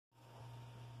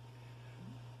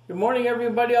Good morning,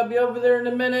 everybody. I'll be over there in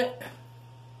a minute.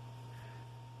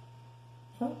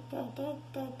 Hello.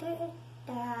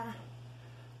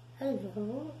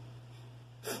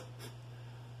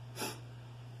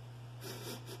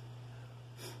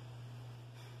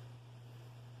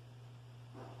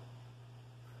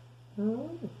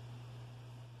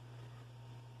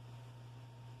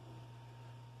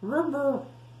 Rubber,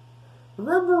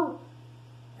 rubber,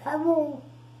 hello,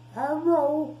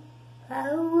 hello,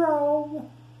 hello.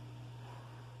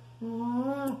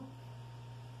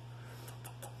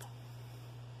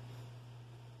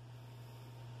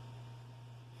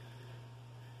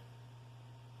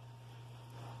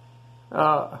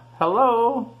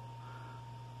 Hello?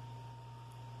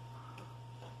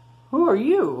 Who are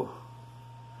you?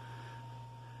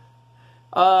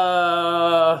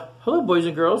 Hello, boys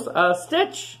and girls.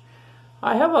 Stitch,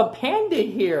 I have a panda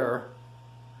here.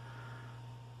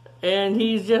 And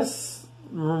he's just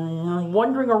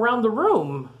wandering around the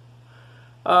room.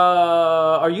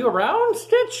 Are you around,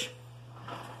 Stitch?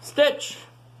 Stitch!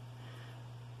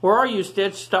 Where are you,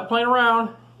 Stitch? Stop playing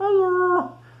around.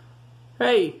 Hello.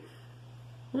 Hey.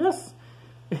 Yes?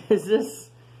 Is this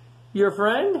your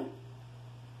friend?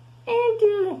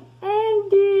 Andy.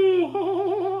 Andy.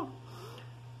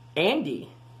 Andy?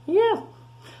 Yeah.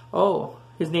 Oh,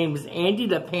 his name is Andy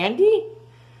the Pandy?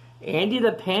 Andy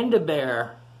the Panda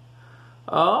Bear.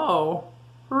 Oh.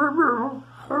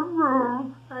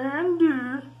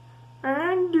 Andy.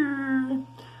 Andy.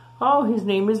 Oh, his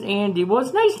name is Andy. Well,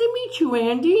 it's nice to meet you,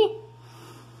 Andy.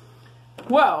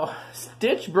 Well,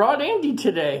 Stitch brought Andy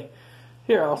today.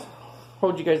 Here, I'll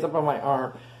hold you guys up on my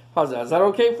arm. How's that? Is that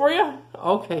okay for you?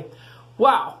 Okay.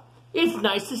 Wow. It's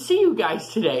nice to see you guys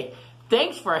today.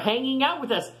 Thanks for hanging out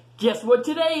with us. Guess what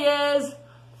today is?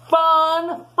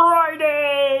 Fun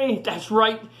Friday! That's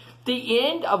right. The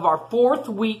end of our 4th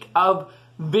week of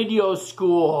video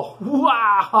school.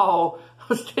 Wow!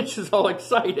 Stitch is all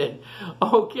excited.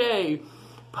 Okay.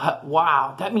 But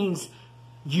wow, that means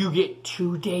you get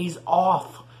 2 days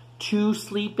off. 2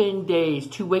 sleep-in days,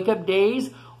 2 wake-up days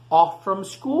off from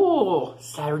school.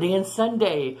 Saturday and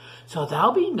Sunday. So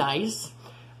that'll be nice.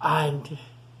 And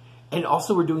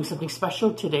also we're doing something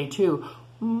special today too.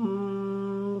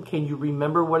 Can you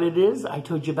remember what it is? I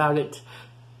told you about it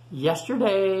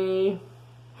yesterday.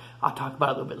 I'll talk about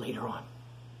it a little bit later on.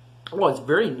 Well, it's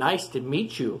very nice to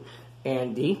meet you,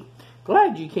 Andy.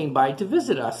 Glad you came by to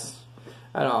visit us.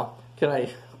 I know. Can I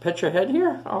pet your head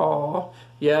here? Oh,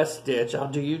 yes, Stitch. I'll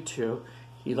do you too.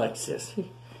 He likes this.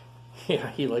 Yeah,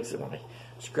 he likes it when I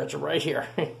scratch it right here.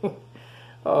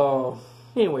 Oh,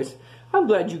 anyways, I'm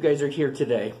glad you guys are here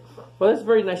today. Well, it's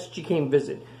very nice that you came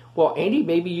visit. Well, Andy,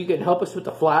 maybe you can help us with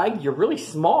the flag. You're really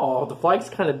small. The flag's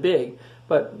kind of big,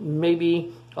 but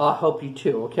maybe I'll help you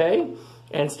too, okay?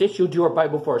 And Stitch, you'll do our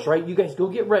Bible for us, right? You guys go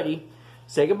get ready.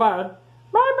 Say goodbye.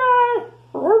 Bye-bye.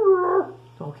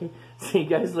 Okay, see you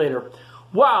guys later.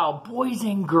 Wow, boys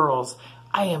and girls,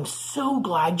 I am so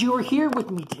glad you are here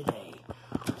with me today.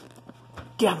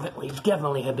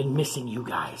 Definitely have been missing you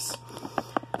guys.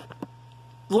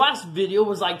 The last video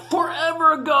was like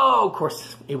forever ago. Of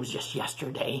course, it was just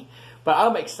yesterday. But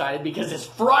I'm excited because it's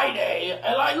Friday,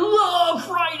 and I love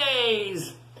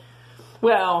Fridays.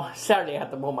 Well, Saturday I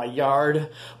have to mow my yard,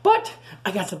 but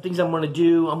I got some things I'm going to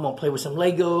do. I'm going to play with some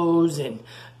Legos,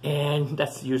 and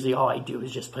that's usually all I do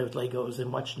is just play with Legos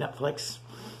and watch Netflix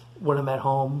when I'm at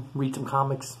home, read some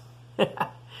comics.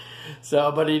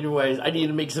 So, but anyways, I need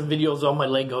to make some videos on my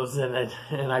Legos,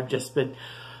 and I've just been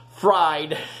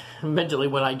fried mentally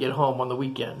when I get home on the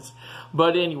weekends.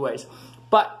 But anyways,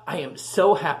 but I am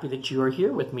so happy that you are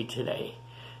here with me today.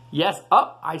 Yes,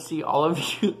 I see all of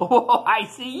you. Oh, I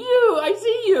see you. I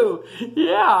see you.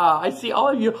 Yeah, I see all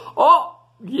of you. Oh,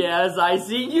 yes, I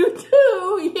see you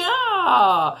too.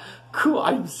 Yeah. Cool.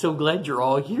 I'm so glad you're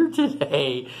all here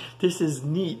today. This is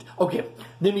neat. Okay,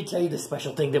 let me tell you the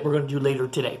special thing that we're going to do later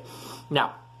today.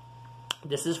 Now,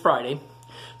 this is Friday,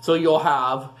 so you'll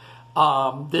have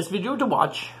this video to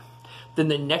watch. Then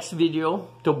the next video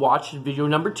to watch, video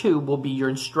number 2, will be your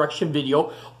instruction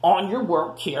video on your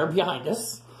work here behind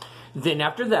us. Then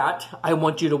after that, I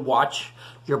want you to watch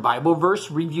your Bible verse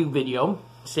review video,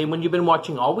 same one you've been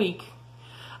watching all week.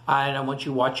 And I want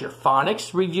you to watch your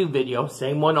phonics review video,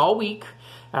 same one all week.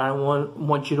 And I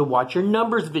want you to watch your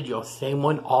numbers video, same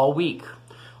one all week.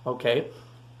 Okay?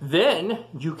 Then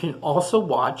you can also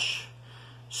watch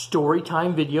story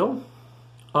time video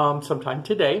sometime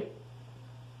today.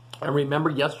 And remember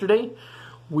yesterday,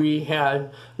 we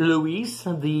had Louise,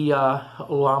 the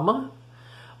llama,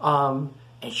 and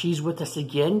she's with us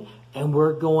again, and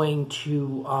we're going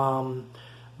to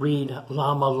read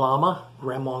Llama Llama,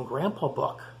 Grandma and Grandpa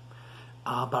book.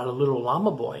 about a little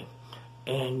llama boy.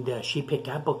 And she picked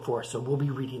that book for us, so we'll be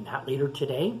reading that later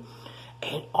today.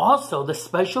 And also, the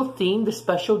special theme, the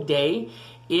special day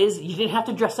is, you didn't have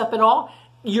to dress up at all.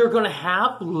 You're going to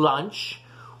have lunch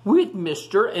with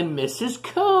Mr. and Mrs.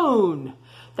 Coon.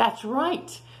 That's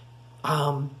right.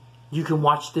 You can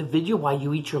watch the video while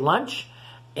you eat your lunch,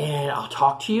 and I'll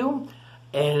talk to you,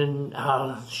 and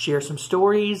share some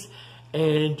stories,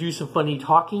 and do some funny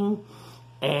talking,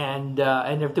 and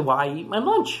everything while I eat my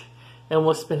lunch. And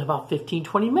we'll spend about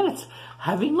 15-20 minutes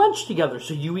having lunch together.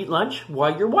 So you eat lunch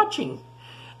while you're watching.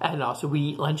 And also we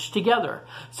eat lunch together.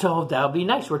 So that'll be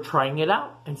nice. We're trying it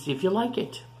out and see if you like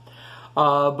it.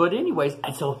 But anyways,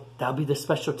 and so that'll be the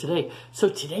special today. So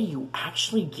today you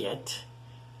actually get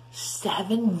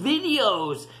 7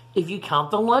 videos if you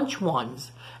count the lunch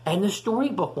ones and the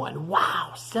storybook one.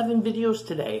 Wow, 7 videos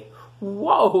today.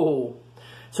 Whoa.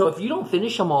 So if you don't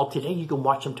finish them all today, you can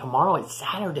watch them tomorrow. It's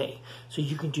Saturday. So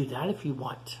you can do that if you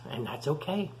want. And that's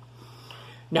okay.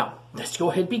 Now, let's go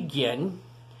ahead and begin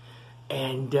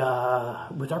and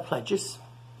with our pledges.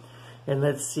 And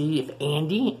let's see if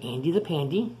Andy the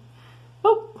Pandy.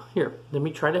 Oh, here, let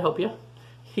me try to help you.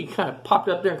 He kind of popped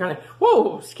up there and kind of,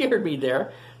 whoa, scared me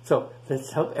there. So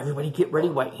let's help everybody get ready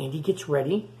while Andy gets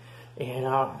ready. And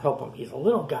I'll help him. He's a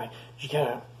little guy. You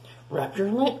gotta wrap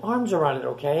your arms around it,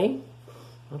 okay?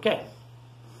 Okay,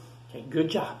 good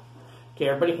job. Okay,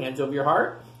 everybody, hands over your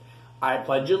heart. I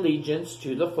pledge allegiance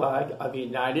to the flag of the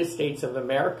United States of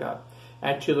America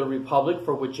and to the republic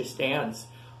for which it stands,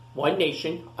 one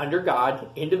nation, under God,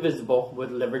 indivisible, with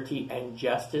liberty and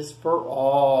justice for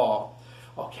all.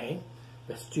 Okay,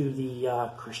 let's do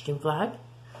the Christian flag.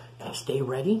 Okay, stay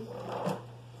ready.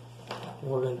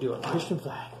 We're going to do a Christian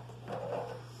flag.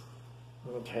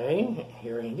 Okay,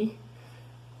 here, Andy.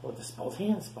 Hold this, both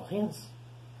hands, both hands.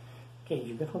 Okay,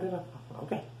 you can hold it up.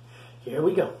 Okay, here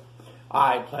we go.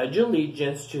 I pledge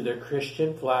allegiance to the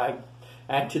Christian flag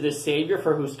and to the Savior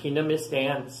for whose kingdom it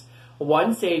stands.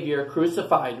 One Savior,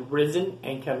 crucified, risen,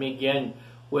 and coming again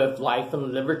with life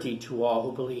and liberty to all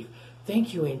who believe.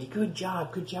 Thank you, Andy. Good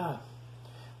job, good job.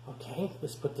 Okay,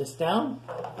 let's put this down.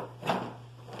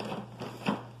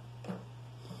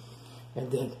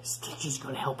 And then Stitch is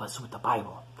going to help us with the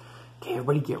Bible. Okay,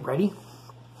 everybody get ready.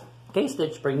 Okay,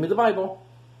 Stitch, bring me the Bible.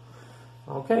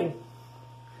 Okay,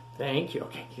 thank you.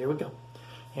 Okay, here we go.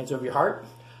 Hands over your heart.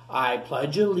 I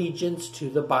pledge allegiance to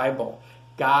the Bible,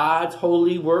 God's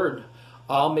holy word.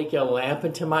 I'll make it a lamp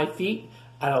unto my feet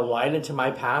and a light unto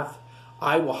my path.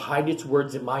 I will hide its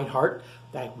words in my heart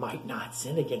that I might not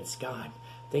sin against God.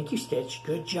 Thank you, Stitch.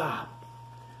 Good job.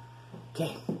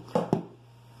 Okay,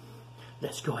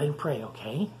 let's go ahead and pray,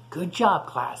 okay? Good job,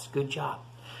 class. Good job.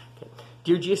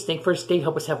 Dear Jesus, thank you for this day.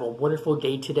 Help us have a wonderful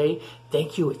day today.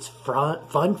 Thank you. It's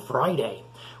Fun Friday.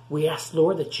 We ask,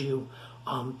 Lord, that you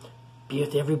be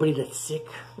with everybody that's sick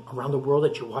around the world,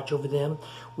 that you watch over them.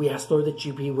 We ask, Lord, that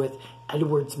you be with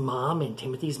Edward's mom and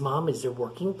Timothy's mom as they're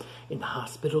working in the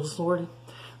hospitals, Lord.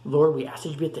 Lord, we ask that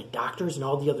you be with the doctors and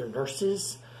all the other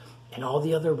nurses and all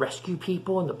the other rescue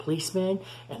people and the policemen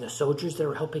and the soldiers that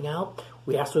are helping out.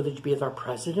 We ask, Lord, that you be with our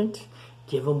president.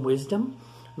 Give him wisdom.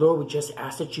 Lord, we just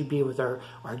ask that you be with our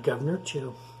governor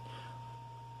too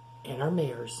and our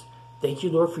mayors. Thank you,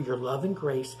 Lord, for your love and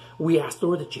grace. We ask,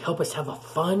 Lord, that you help us have a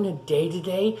fun day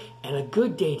today and a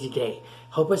good day today.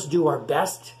 Help us do our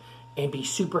best and be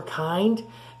super kind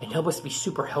and help us be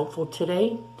super helpful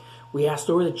today. We ask,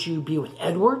 Lord, that you be with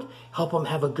Edward. Help him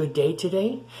have a good day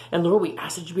today. And Lord, we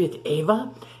ask that you be with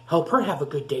Ava. Help her have a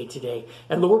good day today.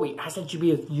 And Lord, we ask that you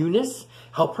be with Eunice.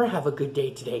 Help her have a good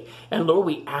day today. And Lord,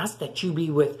 we ask that you be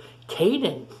with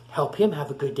Caden. Help him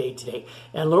have a good day today.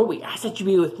 And Lord, we ask that you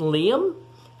be with Liam.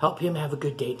 Help him have a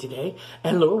good day today.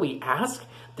 And Lord, we ask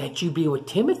that you be with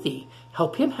Timothy.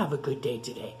 Help him have a good day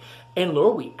today. And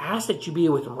Lord, we ask that you be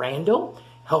with Randall.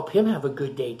 Help him have a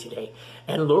good day today.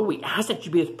 And Lord, we ask that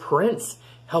you be with Prince.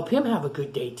 Help him have a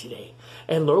good day today.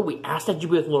 And Lord, we ask that you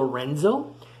be with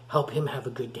Lorenzo. Help him have a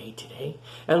good day today.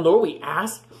 And Lord, we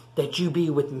ask that you be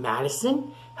with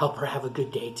Madison. Help her have a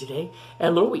good day today.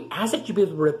 And Lord, we ask that you be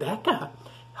with Rebecca.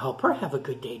 Help her have a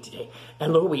good day today.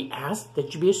 And Lord, we ask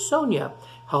that you be with Sonia.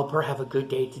 Help her have a good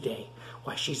day today.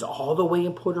 Why, she's all the way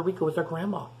in Puerto Rico with her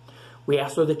grandma. We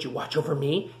ask, Lord, that you watch over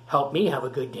me. Help me have a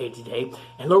good day today.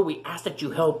 And Lord, we ask that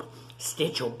you help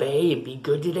Stitch obey and be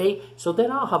good today so that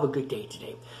I'll have a good day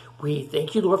today. We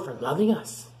thank you, Lord, for loving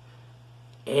us.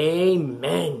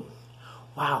 Amen.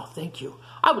 Wow, thank you.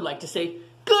 I would like to say,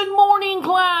 good morning,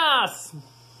 class.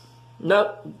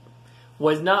 Nope,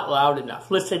 was not loud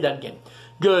enough. Let's say that again.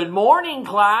 Good morning,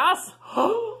 class.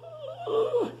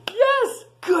 Yes,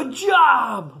 Good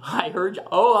job. I heard you.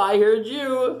 Oh, I heard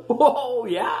you. Oh,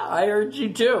 yeah, I heard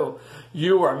you too.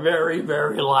 You are very,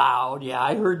 very loud. Yeah,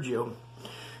 I heard you.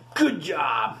 Good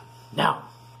job. Now,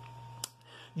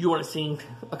 you want to sing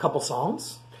a couple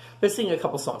songs? Let's sing a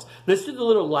couple songs. Let's do the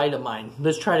little light of mine.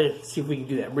 Let's try to see if we can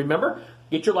do that. Remember,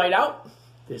 get your light out.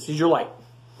 This is your light.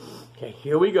 Okay,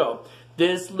 here we go.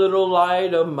 This little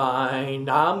light of mine,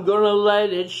 I'm gonna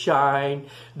let it shine.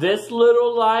 This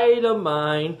little light of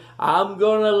mine, I'm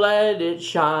gonna let it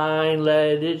shine.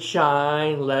 Let it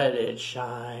shine, let it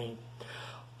shine.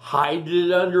 Hide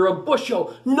it under a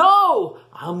bushel. No,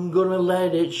 I'm gonna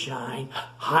let it shine.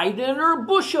 Hide it under a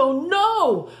bushel.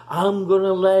 No, I'm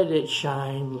gonna let it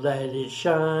shine. Let it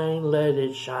shine, let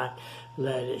it shine,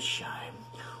 let it shine.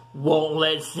 Won't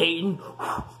let Satan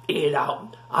it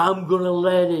out. I'm gonna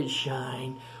let it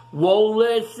shine. Won't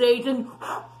let Satan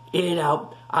it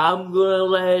out. I'm gonna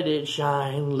let it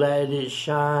shine. Let it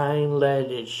shine,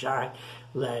 let it shine,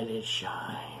 let it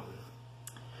shine.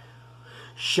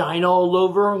 Shine all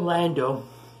over Orlando.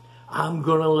 I'm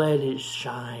gonna let it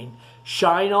shine.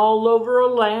 Shine all over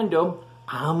Orlando.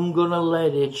 I'm gonna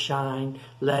let it shine.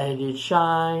 Let it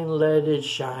shine, let it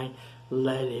shine,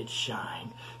 let it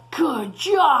shine. Good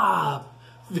job.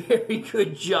 Very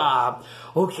good job.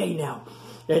 Okay, now,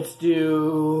 let's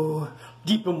do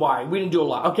deep and wide. We didn't do a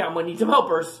lot. Okay, I'm going to need some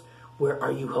helpers. Where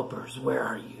are you, helpers? Where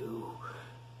are you?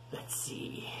 Let's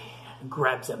see.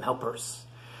 Grab some helpers.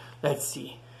 Let's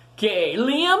see. Okay,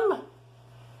 Liam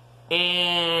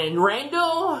and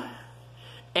Randall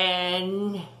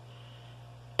and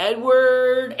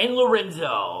Edward and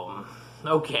Lorenzo.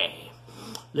 Okay,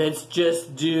 let's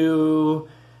just do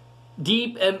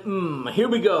deep and Here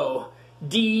we go.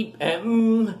 Deep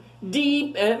and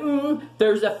deep and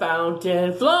there's a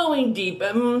fountain flowing deep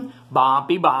and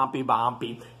bompy, bompy,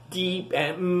 bompy. Deep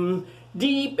and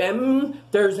deep and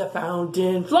there's a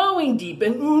fountain flowing deep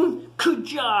and good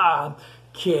job.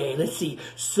 Okay, let's see.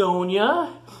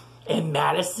 Sonia and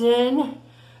Madison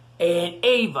and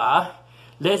Ava.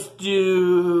 Let's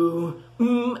do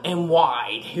and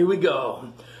wide. Here we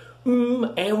go.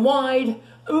 And wide.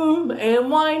 And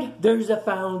wide, there's a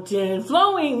fountain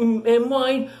flowing and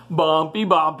wide, bumpy,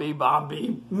 bumpy,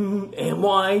 bumpy, and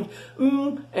wide,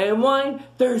 and wide,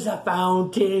 there's a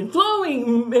fountain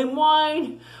flowing and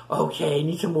wide. Okay,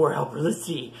 need some more helpers. Let's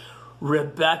see.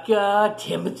 Rebecca,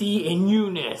 Timothy, and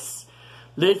Eunice.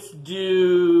 Let's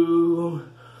do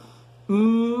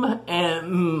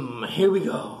and Here we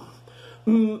go.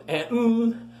 And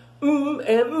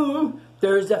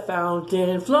there's a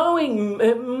fountain flowing,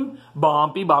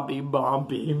 bumpy, bumpy,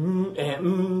 bumpy,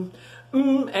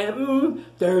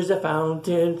 there's a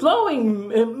fountain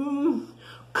flowing,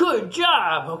 good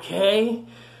job, okay?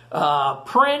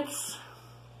 Prince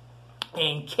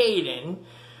and Caden,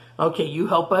 okay, you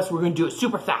help us, we're going to do it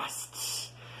super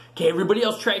fast. Okay, everybody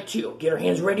else try it too. Get our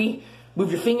hands ready,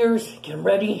 move your fingers, get them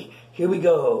ready, here we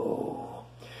go.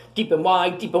 Deep and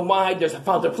wide, there's a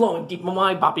fountain flowing. Deep and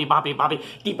wide, boppy, boppy, boppy.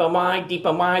 Deep and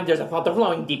wide, there's a fountain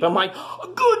flowing. Deep and wide.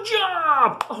 Good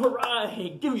job! All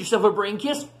right, give yourself a brain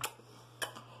kiss.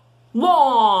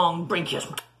 Long brain kiss.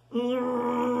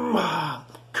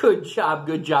 Good job,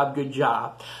 good job, good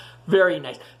job. Very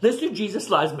nice. Let's do Jesus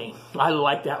Loves Me. I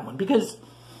like that one because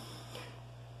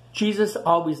Jesus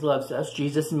always loves us.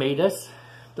 Jesus made us.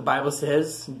 The Bible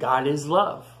says God is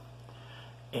love.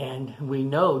 And we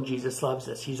know Jesus loves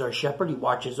us. He's our shepherd. He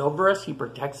watches over us. He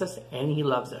protects us. And He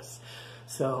loves us.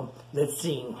 So let's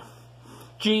sing.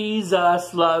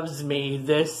 Jesus loves me,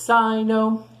 this I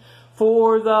know,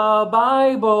 for the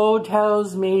Bible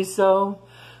tells me so.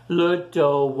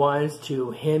 Little ones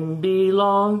to Him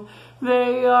belong.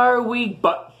 They are weak,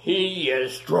 but He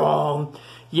is strong.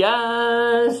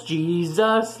 Yes,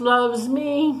 Jesus loves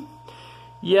me.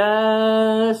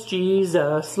 Yes,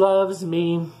 Jesus loves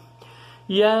me.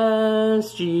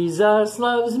 Yes, Jesus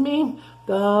loves me.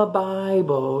 The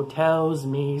Bible tells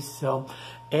me so.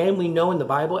 And we know in the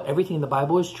Bible, everything in the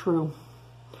Bible is true.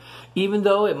 Even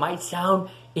though it might sound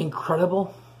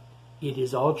incredible, it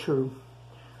is all true.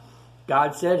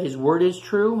 God said His word is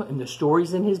true, and the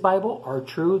stories in His Bible are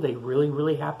true. They really,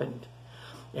 really happened.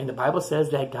 And the Bible says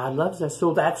that God loves us.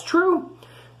 So that's true.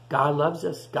 God loves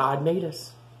us. God made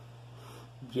us.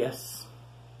 Yes.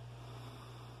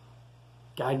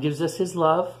 God gives us His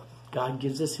love. God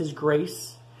gives us His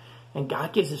grace. And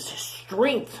God gives us His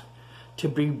strength to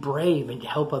be brave and to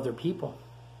help other people.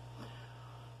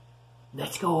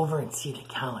 Let's go over and see the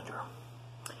calendar.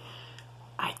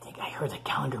 I think I heard the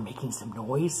calendar making some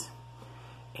noise.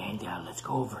 And let's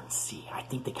go over and see. I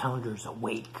think the calendar is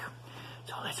awake.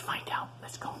 So let's find out.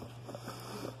 Let's go.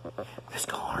 Let's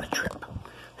go on a trip.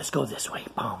 Let's go this way.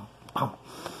 Boom, bump,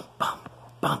 bump,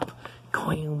 bump.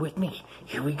 Going with me.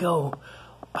 Here we go.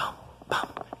 Bump,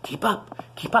 bump. Keep up.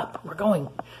 Keep up. We're going.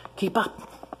 Keep up.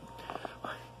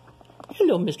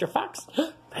 Hello, Mr. Fox.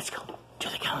 Let's go to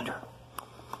the calendar.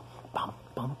 Bump,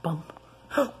 bump, bump.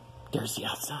 There's the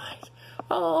outside.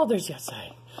 Oh, there's the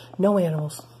outside. No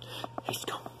animals. Let's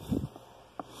go.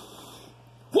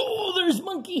 Whoa, there's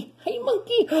Monkey. Hey,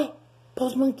 Monkey.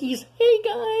 Both monkeys. Hey,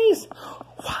 guys.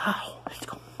 Wow. Let's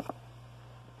go.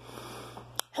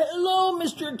 Hello,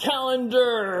 Mr.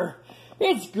 Calendar.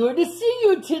 It's good to see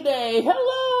you today.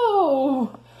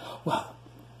 Hello. Well,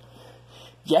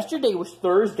 yesterday was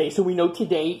Thursday, so we know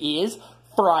today is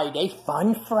Friday.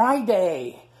 Fun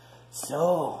Friday.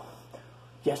 So,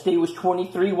 yesterday was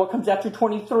 23. What comes after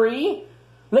 23?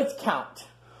 Let's count.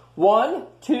 1,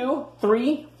 2,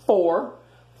 3, 4,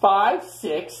 5,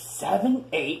 6, 7,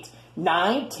 8,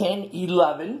 9, 10,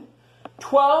 11,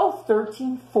 12,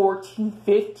 13, 14,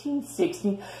 15,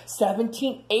 16,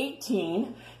 17,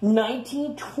 18,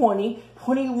 19, 20,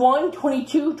 21,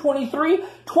 22, 23,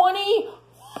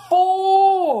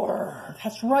 24.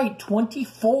 That's right,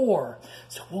 24.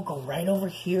 So we'll go right over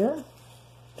here.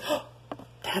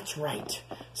 That's right.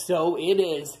 So it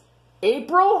is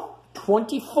April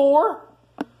 24,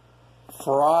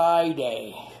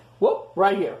 Friday. Whoop,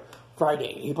 right here.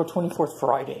 Friday, April 24th,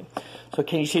 Friday. So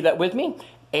can you say that with me?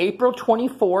 April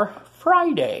 24,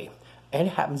 Friday. And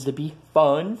it happens to be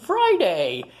Fun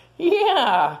Friday.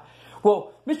 Yeah.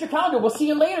 Well, Mr. Calendar, we'll see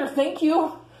you later. Thank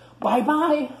you.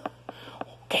 Bye-bye.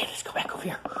 Okay, let's go back over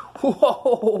here.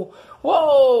 Whoa.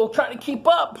 Whoa. Trying to keep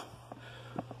up.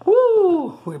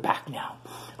 Woo. We're back now.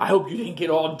 I hope you didn't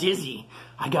get all dizzy.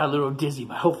 I got a little dizzy,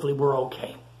 but hopefully we're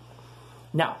okay.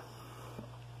 Now,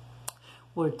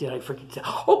 what did I forget to say?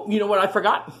 Oh, you know what I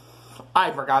forgot?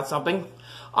 I forgot something.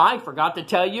 I forgot to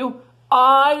tell you,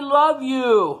 I love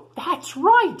you. That's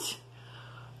right.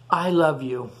 I love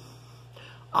you.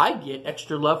 I get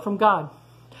extra love from God.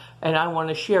 And I want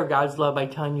to share God's love by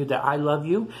telling you that I love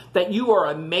you, that you are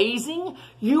amazing,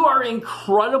 you are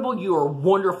incredible, you are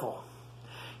wonderful.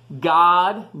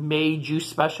 God made you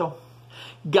special.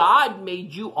 God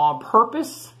made you on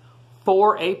purpose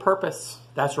for a purpose.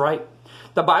 That's right.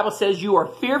 The Bible says you are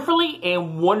fearfully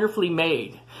and wonderfully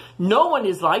made. No one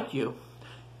is like you.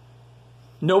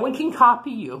 No one can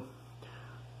copy you.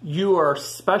 You are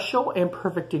special and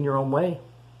perfect in your own way.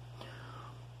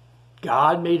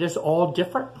 God made us all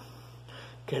different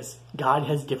because God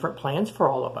has different plans for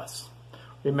all of us.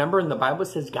 Remember, in the Bible it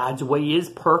says God's way is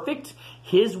perfect.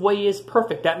 His way is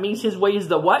perfect. That means His way is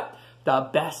the what? The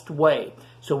best way.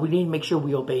 So we need to make sure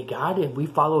we obey God and we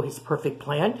follow His perfect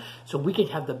plan so we can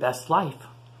have the best life.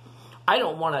 I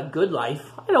don't want a good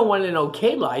life. I don't want an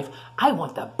okay life. I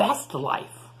want the best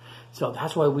life. So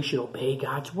that's why we should obey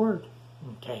God's word.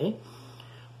 Okay?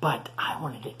 But I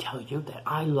wanted to tell you that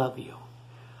I love you.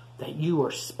 That you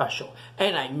are special.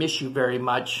 And I miss you very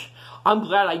much. I'm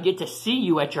glad I get to see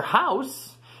you at your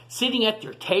house. Sitting at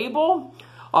your table.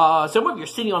 Some of you are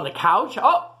sitting on the couch.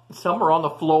 Oh, some are on the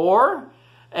floor.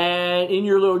 And in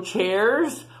your little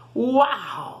chairs.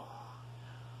 Wow.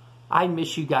 I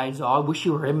miss you guys all. I wish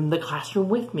you were in the classroom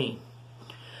with me.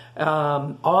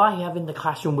 All I have in the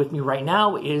classroom with me right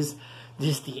now is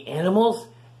just the animals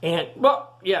and,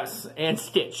 well, yes, and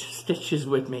Stitch. Stitch is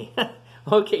with me.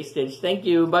 Okay, Stitch, thank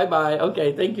you. Bye-bye.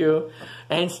 Okay, thank you.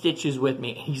 And Stitch is with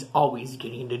me. He's always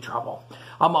getting into trouble.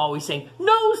 I'm always saying,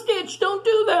 no, Stitch, don't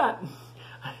do that.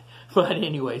 But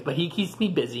anyways, but he keeps me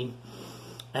busy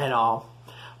and all.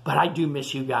 But I do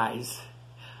miss you guys.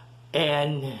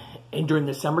 And during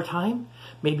the summertime,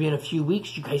 maybe in a few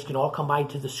weeks, you guys can all come by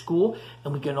to the school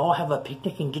and we can all have a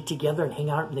picnic and get together and hang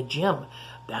out in the gym.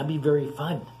 That'd be very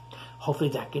fun. Hopefully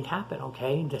that can happen,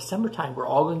 okay? In the summertime, we're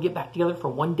all going to get back together for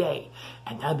one day.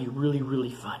 And that'd be really, really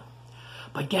fun.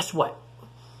 But guess what?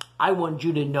 I want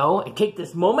you to know and take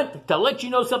this moment to let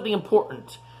you know something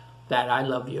important. That I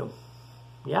love you.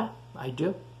 Yeah, I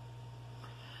do.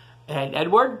 And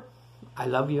Edward, I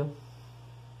love you.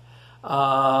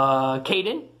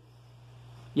 Caden,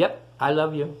 yep, I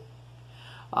love you.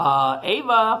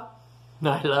 Ava,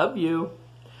 I love you.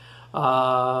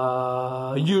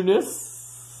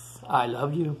 Eunice, I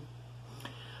love you.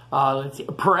 Let's see,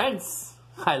 Prince,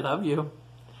 I love you.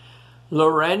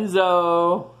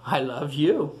 Lorenzo, I love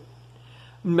you.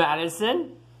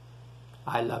 Madison,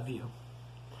 I love you.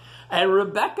 And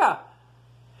Rebecca,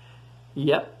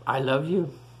 yep, I love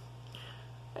you.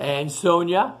 And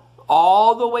Sonia,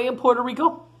 all the way in Puerto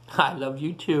Rico, I love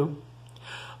you too.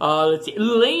 Let's see,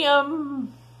 Liam,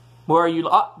 where are you?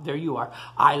 Oh, there you are.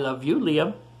 I love you,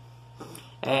 Liam.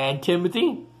 And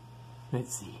Timothy,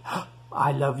 let's see,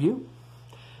 I love you.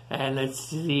 And let's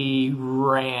see,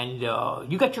 Rando.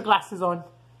 You got your glasses on?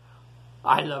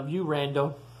 I love you,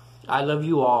 Rando. I love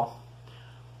you all.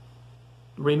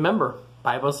 Remember,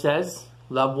 Bible says,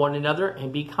 love one another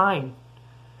and be kind.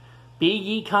 Be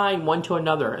ye kind one to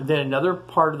another. And then another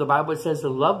part of the Bible says to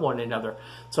love one another.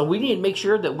 So we need to make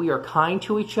sure that we are kind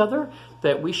to each other,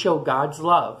 that we show God's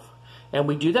love. And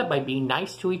we do that by being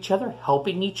nice to each other,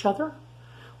 helping each other.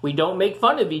 We don't make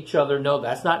fun of each other. No,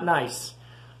 that's not nice.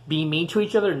 Be mean to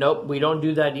each other. Nope, we don't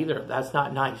do that either. That's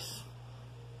not nice.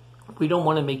 We don't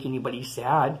want to make anybody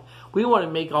sad. We want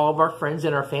to make all of our friends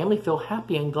and our family feel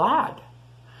happy and glad.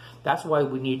 That's why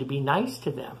we need to be nice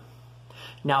to them.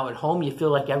 Now at home, you feel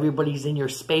like everybody's in your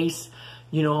space.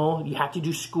 You know, you have to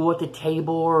do school at the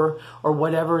table or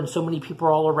whatever, and so many people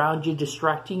are all around you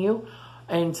distracting you.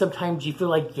 And sometimes you feel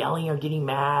like yelling or getting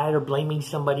mad or blaming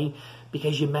somebody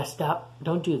because you messed up.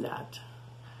 Don't do that.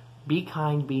 Be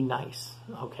kind, be nice,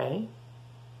 okay?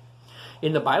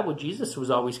 In the Bible, Jesus was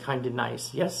always kind and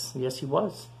nice. Yes, he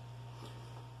was.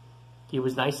 He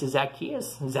was nice to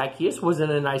Zacchaeus. Zacchaeus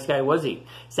wasn't a nice guy, was he?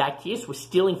 Zacchaeus was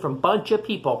stealing from a bunch of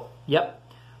people. Yep.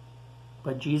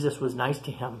 But Jesus was nice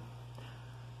to him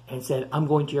and said, I'm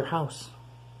going to your house.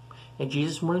 And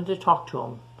Jesus wanted to talk to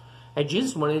him. And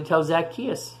Jesus wanted to tell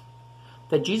Zacchaeus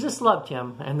that Jesus loved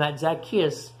him and that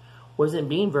Zacchaeus wasn't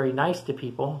being very nice to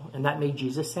people, and that made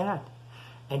Jesus sad.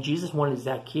 And Jesus wanted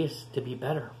Zacchaeus to be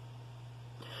better.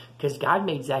 Because God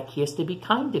made Zacchaeus to be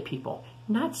kind to people,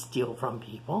 not steal from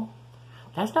people.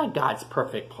 That's not God's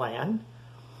perfect plan.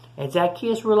 And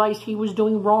Zacchaeus realized he was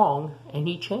doing wrong, and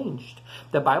he changed.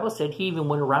 The Bible said he even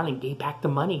went around and gave back the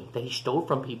money that he stole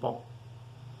from people.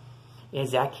 And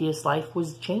Zacchaeus' life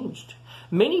was changed.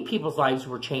 Many people's lives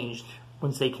were changed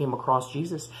once they came across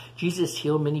Jesus. Jesus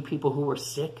healed many people who were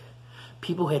sick.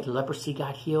 People who had leprosy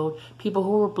got healed. People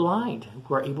who were blind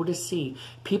were able to see.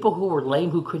 People who were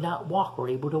lame who could not walk were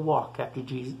able to walk after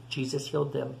Jesus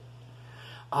healed them.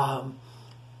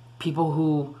 People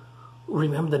who,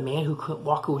 remember the man who couldn't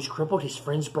walk, who was crippled? His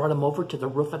friends brought him over to the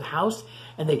roof of the house,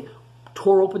 and they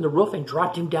tore open the roof and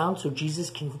dropped him down so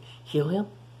Jesus can heal him.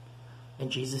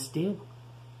 And Jesus did.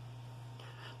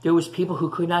 There was people who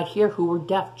could not hear, who were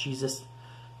deaf. Jesus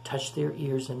touched their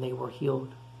ears and they were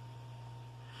healed.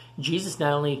 Jesus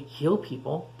not only healed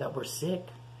people that were sick,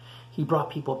 he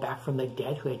brought people back from the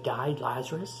dead who had died,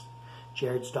 Lazarus,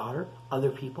 Jared's daughter,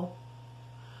 other people.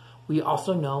 We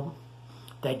also know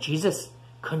that Jesus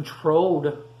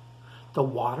controlled the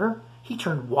water. He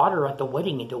turned water at the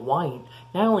wedding into wine.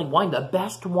 Not only wine, the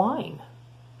best wine.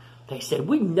 They said,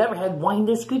 we've never had wine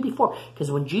this good before.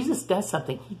 Because when Jesus does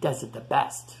something, he does it the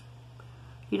best.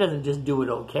 He doesn't just do it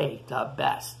okay, the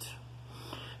best.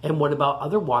 And what about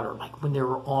other water? Like when they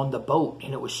were on the boat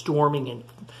and it was storming and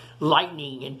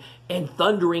lightning and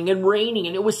thundering and raining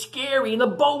and it was scary and the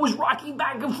boat was rocking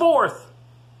back and forth.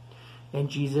 And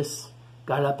Jesus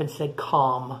got up and said,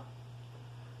 calm,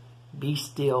 be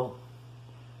still.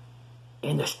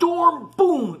 And the storm,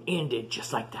 boom, ended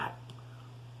just like that.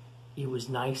 It was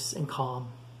nice and calm.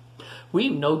 We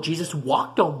know Jesus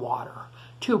walked on water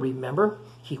too. Remember,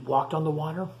 he walked on the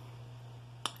water.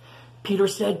 Peter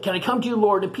said, can I come to you,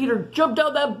 Lord? And Peter jumped out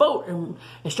of that boat and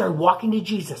started walking to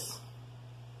Jesus.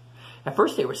 At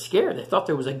first they were scared. They thought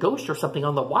there was a ghost or something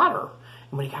on the water.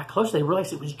 And when he got closer, they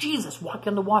realized it was Jesus walking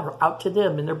on the water out to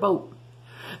them in their boat.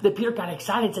 Then Peter got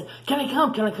excited and said, can I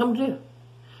come? Can I come too?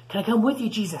 Can I come with you,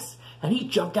 Jesus? And he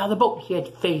jumped out of the boat. He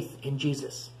had faith in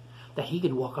Jesus that he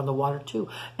could walk on the water too.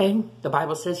 And the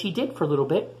Bible says he did for a little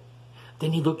bit.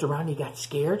 Then he looked around, he got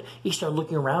scared. He started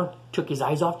looking around, took his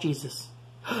eyes off Jesus.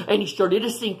 And he started to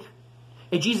sink.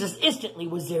 And Jesus instantly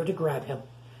was there to grab him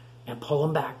and pull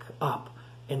him back up.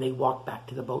 And they walked back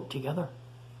to the boat together.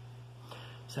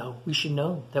 So we should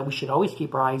know that we should always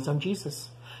keep our eyes on Jesus.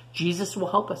 Jesus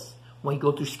will help us. When we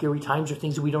go through scary times or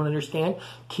things that we don't understand,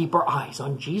 keep our eyes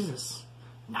on Jesus.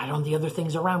 Not on the other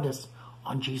things around us,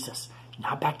 on Jesus.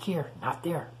 Not back here, not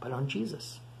there, but on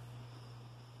Jesus.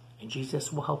 And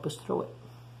Jesus will help us through it.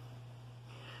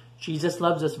 Jesus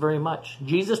loves us very much.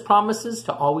 Jesus promises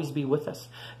to always be with us.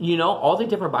 You know, all the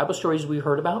different Bible stories we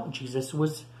heard about, Jesus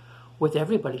was with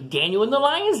everybody. Daniel in the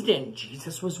lion's den,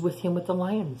 Jesus was with him with the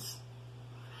lions.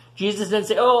 Jesus didn't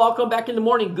say, oh, I'll come back in the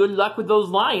morning. Good luck with those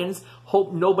lions.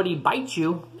 Hope nobody bites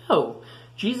you. No,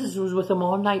 Jesus was with him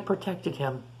all night, protected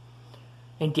him.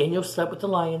 And Daniel slept with the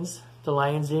lions. The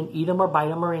lions didn't eat him or bite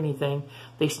him or anything.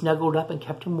 They snuggled up and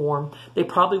kept him warm. They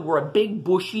probably wore a big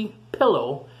bushy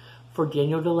pillow for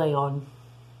Daniel to lay on.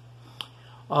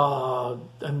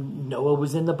 And Noah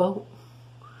was in the boat.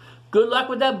 Good luck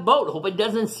with that boat. Hope it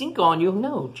doesn't sink on you.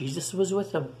 No, Jesus was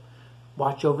with them.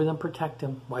 Watch over them, protect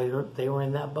them while they were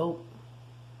in that boat.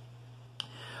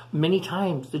 Many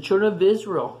times, the children of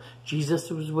Israel, Jesus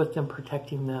was with them,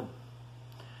 protecting them.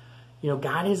 You know,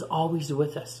 God is always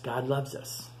with us. God loves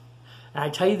us. And I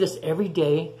tell you this every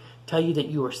day, tell you that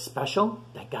you are special,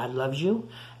 that God loves you,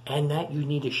 and that you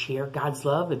need to share God's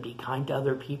love and be kind to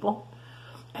other people.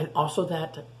 And also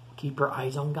that keep your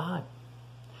eyes on God.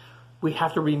 We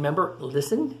have to remember,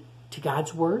 listen to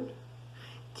God's word,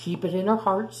 keep it in our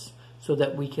hearts so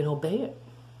that we can obey it.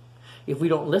 If we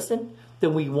don't listen,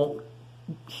 then we won't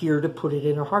hear to put it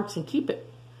in our hearts and keep it.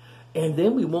 And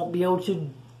then we won't be able to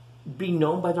be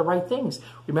known by the right things.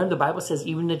 Remember, the Bible says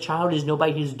even the child is known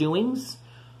by his doings.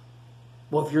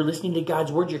 Well, if you're listening to God's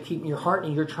word, you're keeping your heart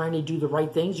and you're trying to do the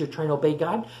right things, you're trying to obey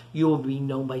God, you will be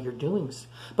known by your doings.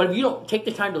 But if you don't take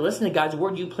the time to listen to God's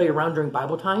word, you play around during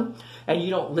Bible time, and you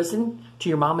don't listen to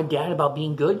your mom and dad about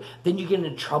being good, then you get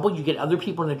into trouble, you get other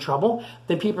people into trouble,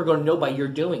 then people are going to know by your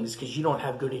doings because you don't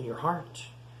have good in your heart.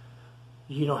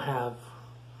 You don't have,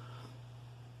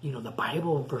 the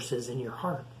Bible verses in your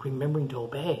heart, remembering to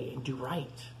obey and do right.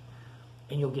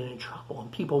 And you'll get in trouble, and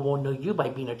people won't know you by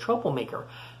being a troublemaker.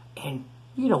 And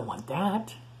you don't want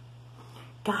that.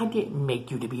 God didn't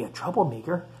make you to be a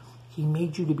troublemaker. He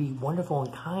made you to be wonderful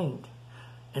and kind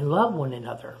and love one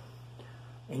another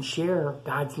and share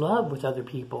God's love with other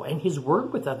people and his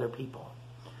word with other people.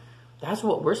 That's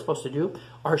what we're supposed to do.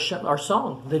 Our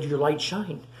song, Let Your Light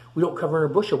Shine. We don't cover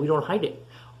in a bushel. We don't hide it.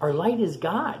 Our light is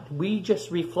God. We just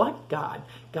reflect God.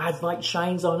 God's light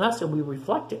shines on us and we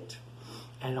reflect it.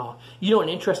 And an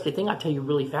interesting thing, I'll tell you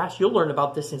really fast. You'll learn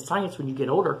about this in science when you get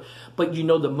older. But the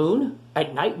moon,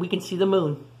 at night we can see the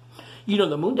moon.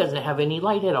 The moon doesn't have any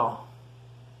light at all.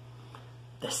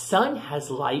 The sun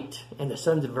has light, and the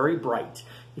sun's very bright.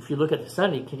 If you look at the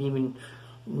sun, it can even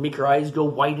make your eyes go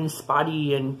white and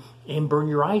spotty and burn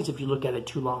your eyes if you look at it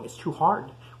too long. It's too hard.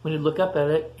 When you look up at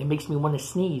it, it makes me want to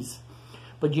sneeze.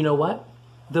 But you know what?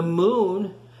 The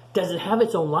moon doesn't have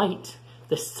its own light.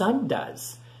 The sun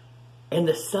does. And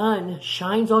the sun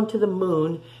shines onto the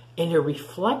moon and it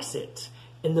reflects it.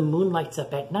 And the moon lights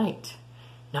up at night.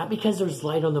 Not because there's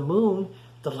light on the moon.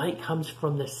 The light comes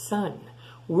from the sun.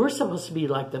 We're supposed to be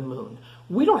like the moon.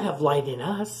 We don't have light in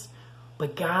us.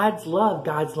 But God's love,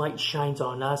 God's light shines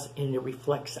on us and it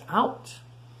reflects out.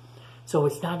 So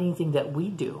it's not anything that we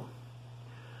do.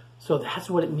 So that's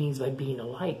what it means by being a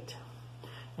light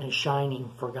and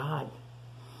shining for God.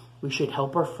 We should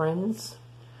help our friends.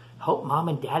 Help mom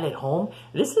and dad at home.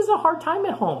 This is a hard time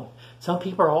at home. Some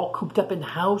people are all cooped up in the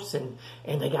house and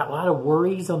they got a lot of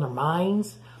worries on their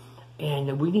minds.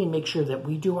 And we need to make sure that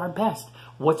we do our best.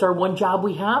 What's our one job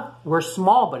we have? We're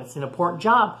small, but it's an important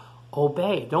job.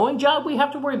 Obey. The only job we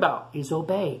have to worry about is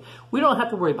obey. We don't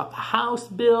have to worry about the house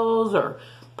bills or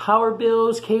power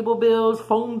bills, cable bills,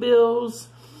 phone bills,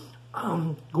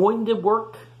 going to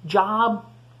work, job.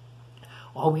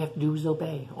 All we have to do is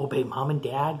obey. Obey mom and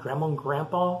dad, grandma and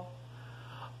grandpa.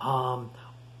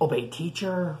 Obey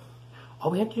teacher.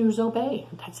 All we have to do is obey.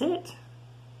 That's it.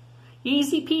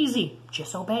 Easy peasy.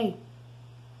 Just obey.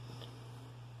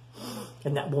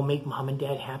 And that will make mom and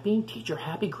dad happy, teacher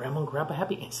happy, grandma and grandpa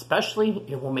happy. And especially,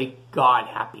 it will make God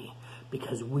happy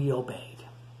because we obeyed.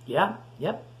 Yeah,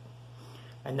 yep.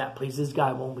 And that pleases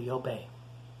God when we obey.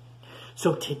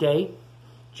 So today,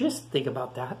 just think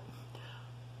about that.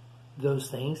 Those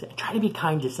things. And try to be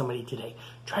kind to somebody today.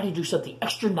 Try to do something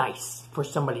extra nice for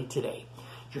somebody today.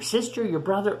 Your sister, your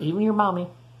brother, even your mommy.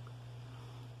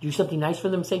 Do something nice for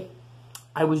them. Say,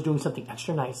 I was doing something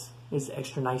extra nice. It's an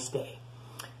extra nice day.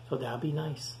 So that'll be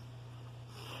nice.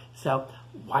 So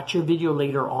watch your video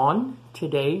later on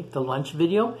today, the lunch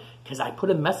video, because I put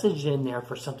a message in there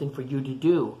for something for you to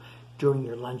do during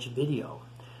your lunch video.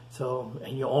 So,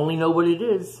 and you only know what it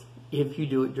is if you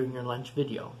do it during your lunch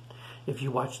video. If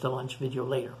you watch the lunch video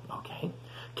later, okay?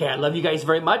 Okay, I love you guys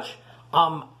very much.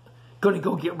 Gonna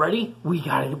go get ready. We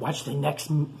gotta watch the next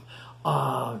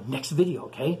video,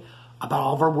 okay? About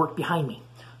all of our work behind me.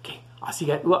 Okay, I'll see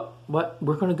you guys. What?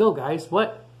 We're gonna go, guys.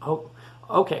 What? Oh,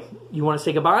 okay. You want to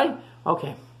say goodbye?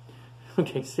 Okay.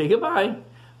 Okay, say goodbye.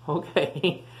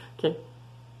 Okay. Okay.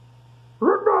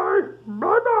 Goodbye.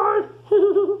 Bye-bye.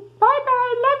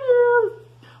 Bye-bye. Love you.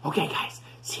 Okay, guys.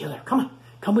 See you later. Come on.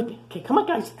 Come with me. Okay, come on,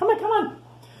 guys. Come on.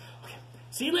 Okay.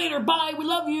 See you later. Bye. We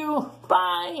love you.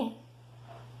 Bye.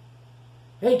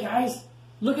 Hey, guys.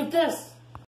 Look at this.